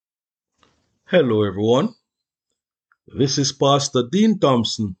Hello, everyone. This is Pastor Dean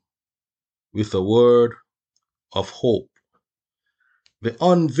Thompson with a word of hope. The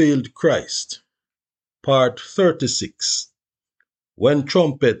Unveiled Christ, Part 36 When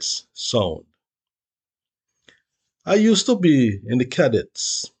Trumpets Sound. I used to be in the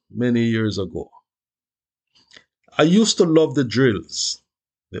cadets many years ago. I used to love the drills,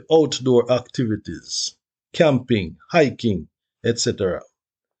 the outdoor activities, camping, hiking, etc.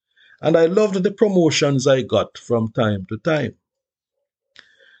 And I loved the promotions I got from time to time.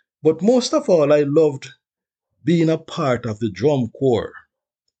 But most of all, I loved being a part of the drum corps.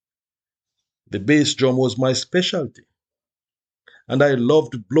 The bass drum was my specialty, and I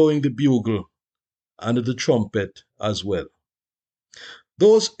loved blowing the bugle and the trumpet as well.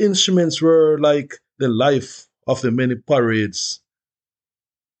 Those instruments were like the life of the many parades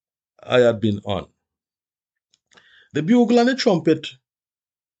I had been on. The bugle and the trumpet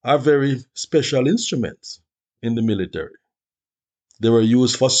are very special instruments in the military. They were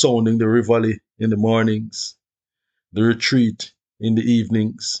used for sounding the reveille in the mornings, the retreat in the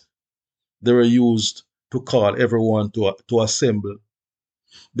evenings. They were used to call everyone to assemble.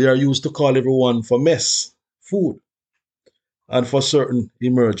 They are used to call everyone for mess, food, and for certain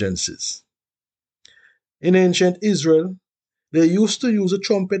emergencies. In ancient Israel, they used to use a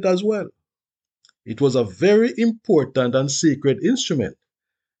trumpet as well. It was a very important and sacred instrument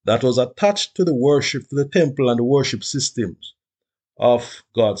that was attached to the worship, to the temple and the worship systems of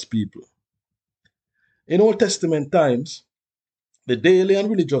God's people. In Old Testament times, the daily and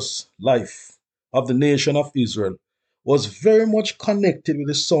religious life of the nation of Israel was very much connected with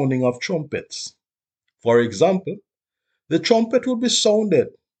the sounding of trumpets. For example, the trumpet would be sounded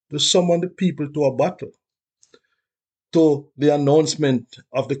to summon the people to a battle, to the announcement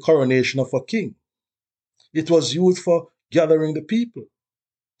of the coronation of a king. It was used for gathering the people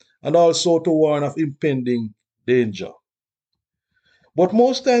and also to warn of impending danger. But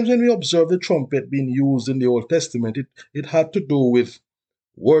most times when we observe the trumpet being used in the Old Testament, it had to do with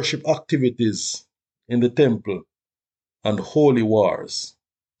worship activities in the temple and holy wars.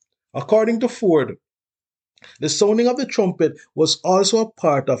 According to Ford, the sounding of the trumpet was also a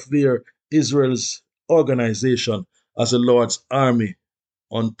part of their Israel's organization as the Lord's army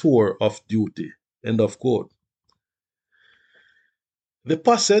on tour of duty. End of quote. The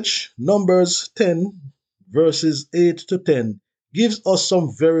passage, Numbers 10, verses 8 to 10, gives us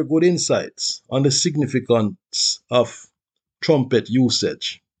some very good insights on the significance of trumpet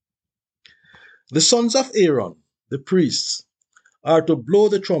usage. The sons of Aaron, the priests, are to blow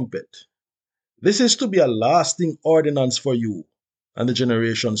the trumpet. This is to be a lasting ordinance for you and the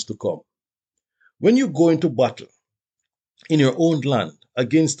generations to come. When you go into battle in your own land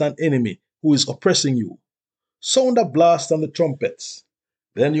against an enemy who is oppressing you, sound a blast on the trumpets.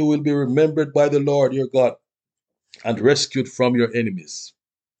 Then you will be remembered by the Lord your God and rescued from your enemies.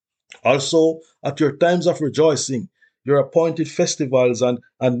 Also, at your times of rejoicing, your appointed festivals and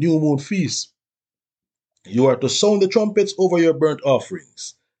new moon feasts, you are to sound the trumpets over your burnt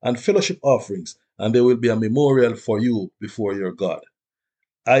offerings and fellowship offerings, and there will be a memorial for you before your God.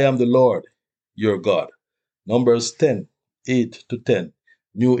 I am the Lord, your God. Numbers 10, 8 to 10,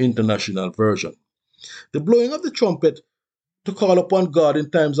 New International Version. The blowing of the trumpet to call upon God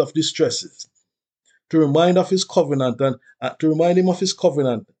in times of distresses, to remind of his covenant and to remind him of his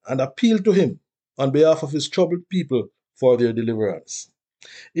covenant and appeal to him on behalf of his troubled people for their deliverance.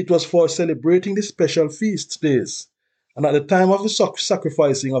 It was for celebrating the special feast days and at the time of the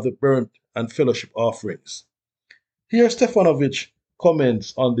sacrificing of the burnt and fellowship offerings. Here Stefanovic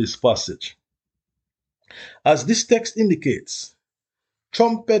comments on this passage. As this text indicates,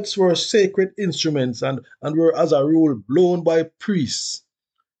 trumpets were sacred instruments and were as a rule blown by priests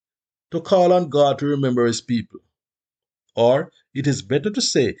to call on God to remember his people. Or it is better to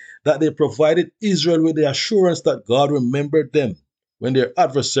say that they provided Israel with the assurance that God remembered them when their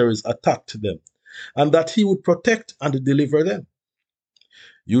adversaries attacked them, and that he would protect and deliver them.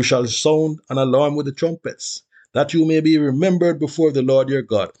 You shall sound an alarm with the trumpets, that you may be remembered before the Lord your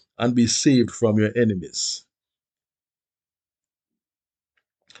God, and be saved from your enemies.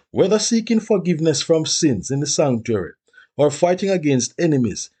 Whether seeking forgiveness from sins in the sanctuary or fighting against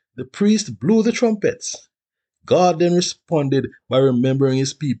enemies, the priest blew the trumpets. God then responded by remembering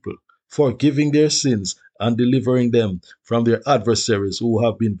his people, forgiving their sins, and delivering them from their adversaries who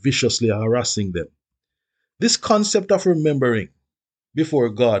have been viciously harassing them. This concept of remembering before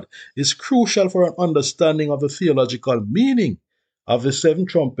God is crucial for an understanding of the theological meaning of the seven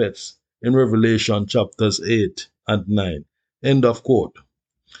trumpets in Revelation chapters 8 and 9. End of quote.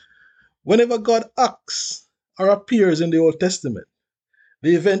 Whenever God acts or appears in the Old Testament,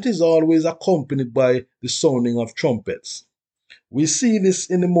 The event is always accompanied by the sounding of trumpets. We see this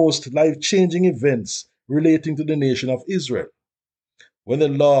in the most life-changing events relating to the nation of Israel. When the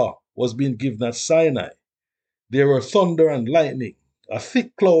law was being given at Sinai, there were thunder and lightning, a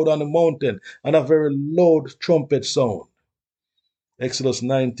thick cloud on the mountain, and a very loud trumpet sound. Exodus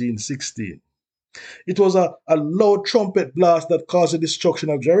 19:16. It was a loud trumpet blast that caused the destruction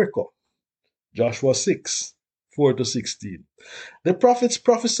of Jericho. Joshua 6:4-16. The prophets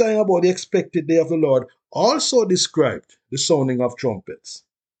prophesying about the expected day of the Lord also described the sounding of trumpets.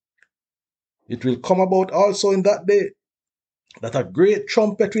 It will come about also in that day that a great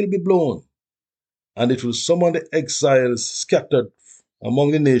trumpet will be blown, and it will summon the exiles scattered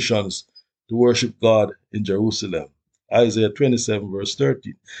among the nations to worship God in Jerusalem. Isaiah 27, verse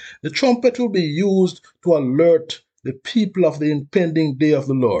 13. The trumpet will be used to alert the people of the impending day of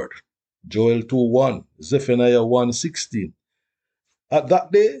the Lord. Joel 2:1, Zephaniah 1:16. At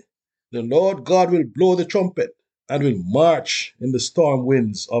that day, the Lord God will blow the trumpet and will march in the storm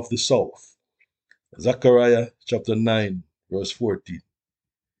winds of the south. Zechariah chapter 9, verse 14.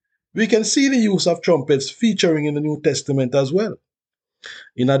 We can see the use of trumpets featuring in the New Testament as well.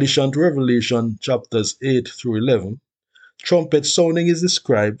 In addition to Revelation chapters 8 through 11, trumpet sounding is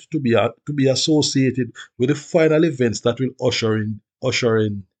described to be associated with the final events that will usher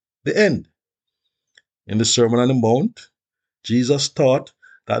in the end. In the Sermon on the Mount, Jesus taught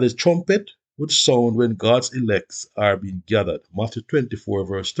that the trumpet would sound when God's elects are being gathered. Matthew 24,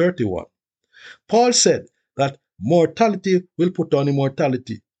 verse 31. Paul said that mortality will put on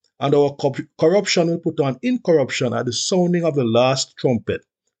immortality, and our corruption will put on incorruption at the sounding of the last trumpet.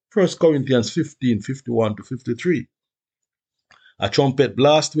 1 Corinthians 15:51-53. A trumpet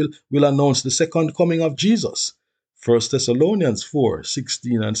blast will announce the second coming of Jesus. 1 Thessalonians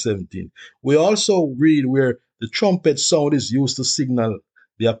 4:16-17. We also read where the trumpet sound is used to signal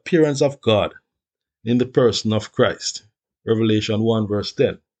the appearance of God in the person of Christ. Revelation 1, verse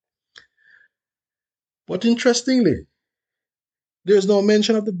 10. But interestingly, there is no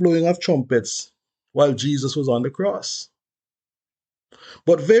mention of the blowing of trumpets while Jesus was on the cross.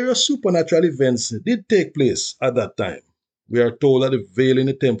 But various supernatural events did take place at that time. We are told that the veil in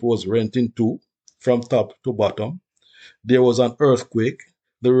the temple was rent in two from top to bottom. There was an earthquake.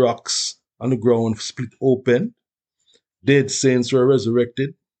 The rocks on the ground split open. Dead saints were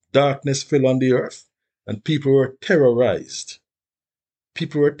resurrected. Darkness fell on the earth. And people were terrorized.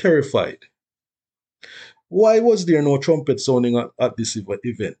 People were terrified. Why was there no trumpet sounding at this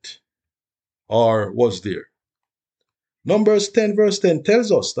event? Or was there? Numbers 10 verse 10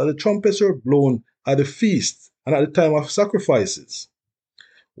 tells us that the trumpets were blown at the feast and at the time of sacrifices.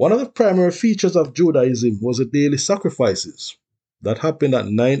 One of the primary features of Judaism was the daily sacrifices that happened at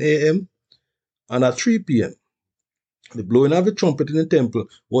 9 a.m. and at 3 p.m. The blowing of the trumpet in the temple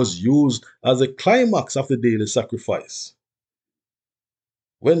was used as a climax of the daily sacrifice.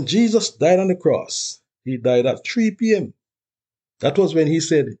 When Jesus died on the cross, he died at 3 p.m. That was when he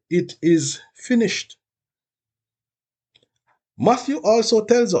said, "It is finished." Matthew also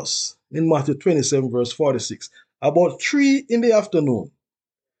tells us in Matthew 27 verse 46, about 3 in the afternoon,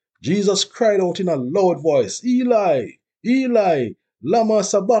 Jesus cried out in a loud voice, "Eli, Eli, lama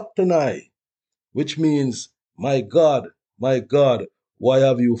sabachthani," which means, my God, why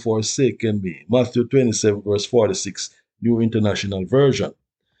have you forsaken me?" Matthew 27 verse 46, New International Version.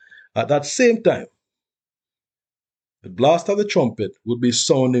 At that same time, the blast of the trumpet would be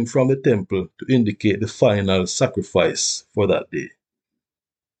sounding from the temple to indicate the final sacrifice for that day.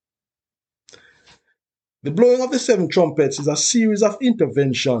 The blowing of the 7 trumpets is a series of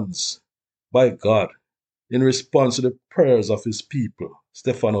interventions by God in response to the prayers of his people,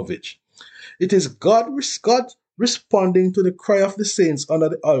 Stefanovic. It is God responding to the cry of the saints under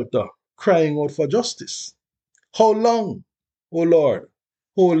the altar, crying out for justice. How long, O Lord,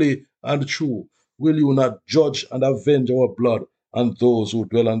 holy and true, will you not judge and avenge our blood on those who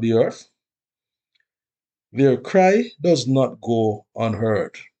dwell on the earth? Their cry does not go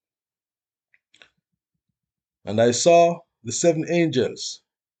unheard. And I saw the 7 angels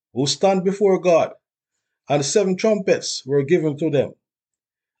who stand before God, and 7 trumpets were given to them.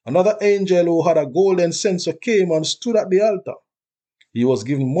 Another angel who had a golden censer came and stood at the altar. He was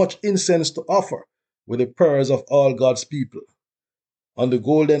given much incense to offer with the prayers of all God's people on the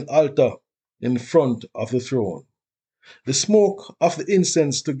golden altar in front of the throne. The smoke of the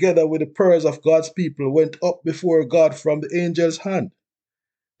incense, together with the prayers of God's people, went up before God from the angel's hand.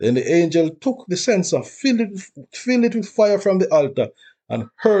 Then the angel took the censer, filled it with fire from the altar, and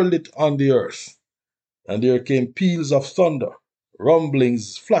hurled it on the earth. And there came peals of thunder,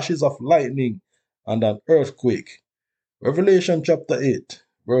 rumblings, flashes of lightning, and an earthquake. Revelation chapter 8,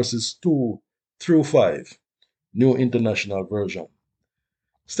 verses 2 through 5, New International Version.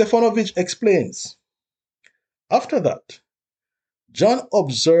 Stefanovic explains, after that, John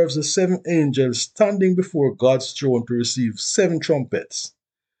observes the seven angels standing before God's throne to receive seven trumpets.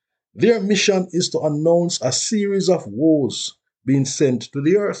 Their mission is to announce a series of woes being sent to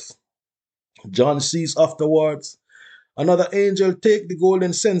the earth. John sees afterwards another angel take the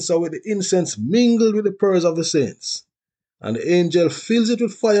golden censer with the incense mingled with the prayers of the saints, and the angel fills it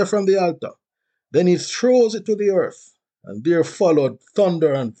with fire from the altar. Then he throws it to the earth, and there followed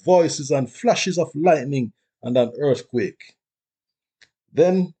thunder and voices and flashes of lightning and an earthquake.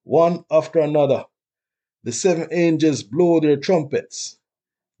 Then, one after another, the seven angels blow their trumpets.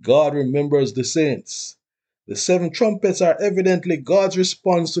 God remembers the saints. The seven trumpets are evidently God's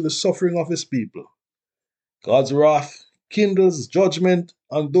response to the suffering of his people. God's wrath kindles judgment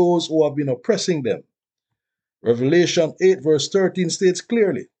on those who have been oppressing them. Revelation 8 verse 13 states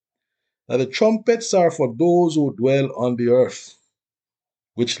clearly that the trumpets are for those who dwell on the earth,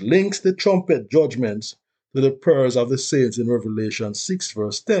 which links the trumpet judgments to the prayers of the saints in Revelation 6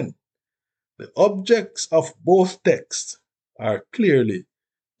 verse 10. The objects of both texts are clearly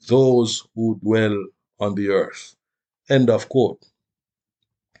those who dwell on the earth. End of quote.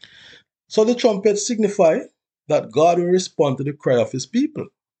 So the trumpets signify that God will respond to the cry of his people.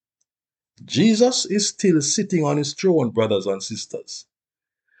 Jesus is still sitting on his throne, brothers and sisters.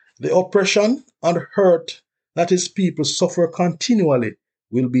 The oppression and hurt that his people suffer continually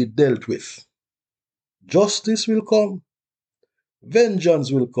will be dealt with. Justice will come.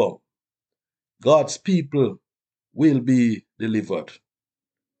 Vengeance will come. God's people will be delivered.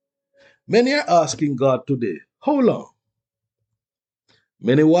 Many are asking God today, how long?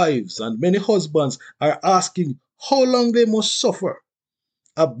 Many wives and many husbands are asking how long they must suffer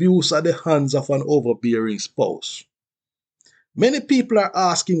abuse at the hands of an overbearing spouse. Many people are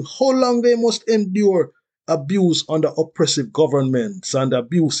asking how long they must endure abuse under oppressive governments and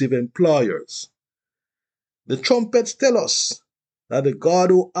abusive employers. The trumpets tell us that the God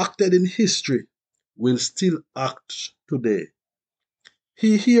who acted in history will still act today.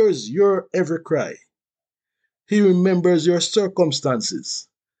 He hears your every cry. He remembers your circumstances,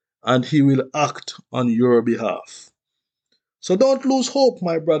 and he will act on your behalf. So don't lose hope,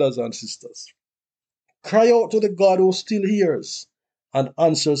 my brothers and sisters. Cry out to the God who still hears and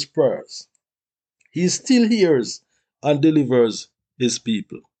answers prayers. He still hears and delivers his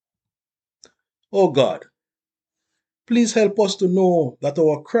people. Oh God, please help us to know that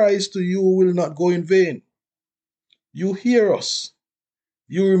our cries to you will not go in vain. You hear us,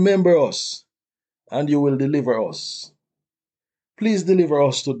 you remember us, and you will deliver us. Please deliver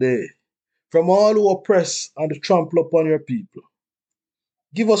us today from all who oppress and trample upon your people.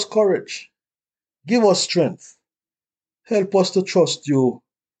 Give us courage, give us strength. Help us to trust you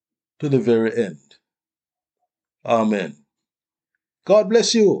to the very end. Amen. God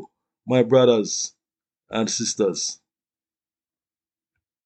bless you, my brothers and sisters.